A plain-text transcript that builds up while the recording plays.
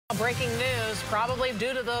Breaking news, probably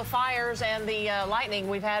due to the fires and the lightning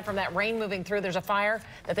we've had from that rain moving through. There's a fire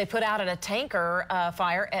that they put out at a tanker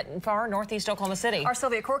fire at far northeast Oklahoma City. Our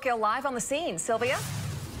Sylvia Corkill live on the scene. Sylvia?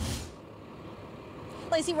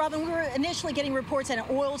 Lacey, Robin, we were initially getting reports that an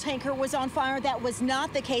oil tanker was on fire. That was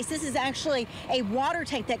not the case. This is actually a water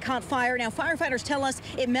tank that caught fire. Now, firefighters tell us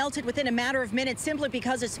it melted within a matter of minutes simply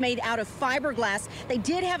because it's made out of fiberglass. They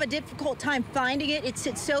did have a difficult time finding it. It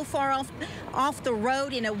sits so far off the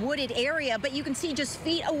road in a wooded area, but you can see just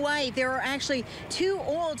feet away there are actually two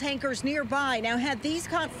oil tankers nearby. Now, had these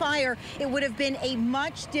caught fire, it would have been a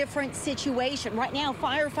much different situation. Right now,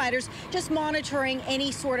 firefighters just monitoring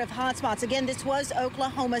any sort of hot spots. Again, this was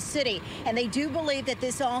Oklahoma City, and they do believe that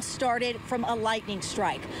this all started from a lightning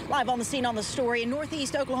strike. Live on the scene on the story in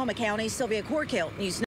northeast Oklahoma County, Sylvia Corkill, News